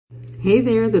Hey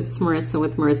there, this is Marissa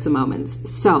with Marissa Moments.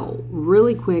 So,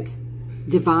 really quick,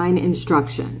 divine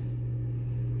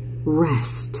instruction.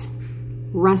 Rest.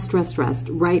 Rest, rest, rest.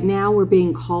 Right now, we're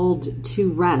being called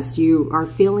to rest. You are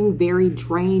feeling very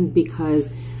drained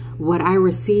because what I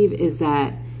receive is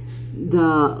that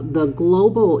the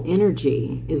global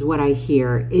energy is what I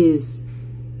hear is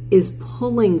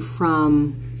pulling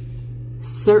from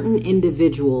certain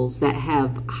individuals that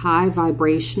have high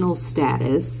vibrational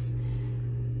status,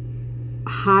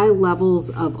 high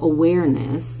levels of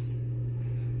awareness,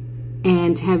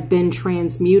 and have been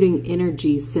transmuting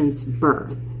energy since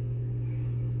birth.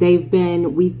 We've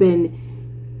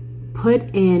been put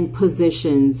in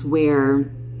positions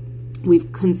where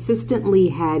we've consistently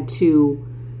had to,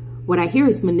 what I hear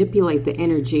is manipulate the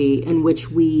energy in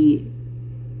which we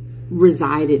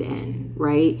resided in,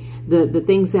 right? The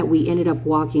things that we ended up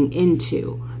walking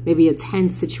into. Maybe a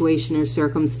tense situation or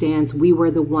circumstance, we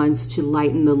were the ones to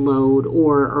lighten the load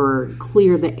or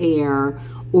clear the air,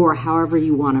 or however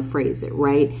you want to phrase it,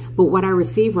 right? But what I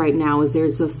receive right now is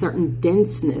there's a certain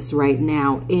denseness right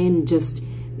now in just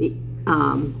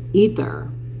ether,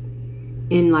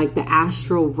 in like the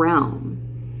astral realm.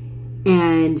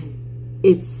 And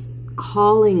it's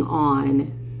calling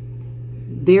on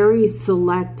very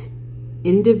select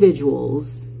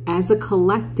individuals as a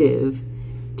collective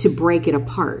to break it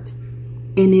apart.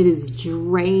 And it is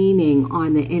draining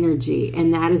on the energy.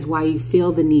 And that is why you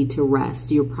feel the need to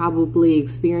rest. You're probably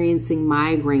experiencing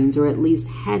migraines or at least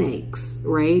headaches,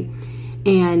 right?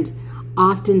 And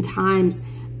oftentimes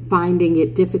finding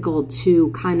it difficult to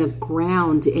kind of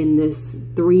ground in this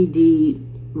 3D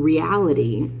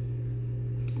reality,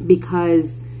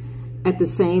 because at the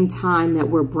same time that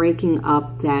we're breaking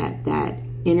up that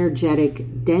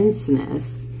energetic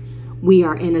denseness, we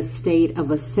are in a state of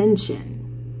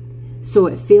ascension. So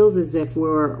it feels as if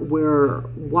we're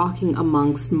walking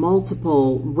amongst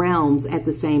multiple realms at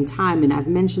the same time. And I've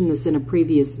mentioned this in a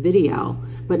previous video,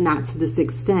 but not to this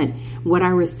extent. What I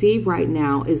receive right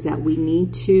now is that we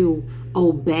need to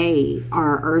obey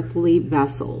our earthly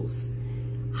vessels,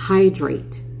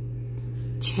 hydrate,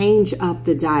 change up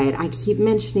the diet. I keep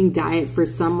mentioning diet for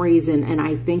some reason, and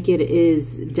I think it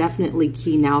is definitely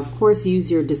key. Now, of course, use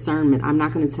your discernment. I'm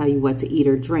not going to tell you what to eat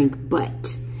or drink,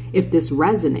 but if this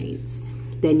resonates,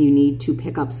 then you need to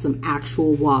pick up some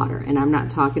actual water. And I'm not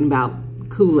talking about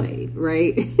Kool-Aid,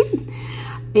 right?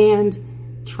 And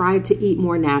try to eat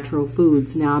more natural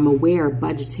foods. Now, I'm aware of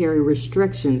budgetary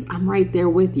restrictions. I'm right there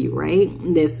with you, right?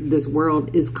 This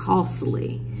world is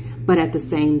costly. But at the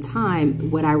same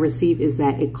time, what I receive is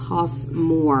that it costs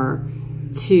more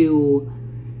to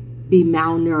be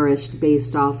malnourished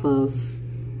based off of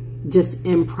just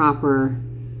improper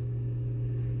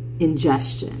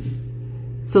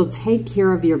ingestion. So take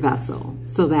care of your vessel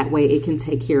so that way it can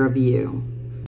take care of you.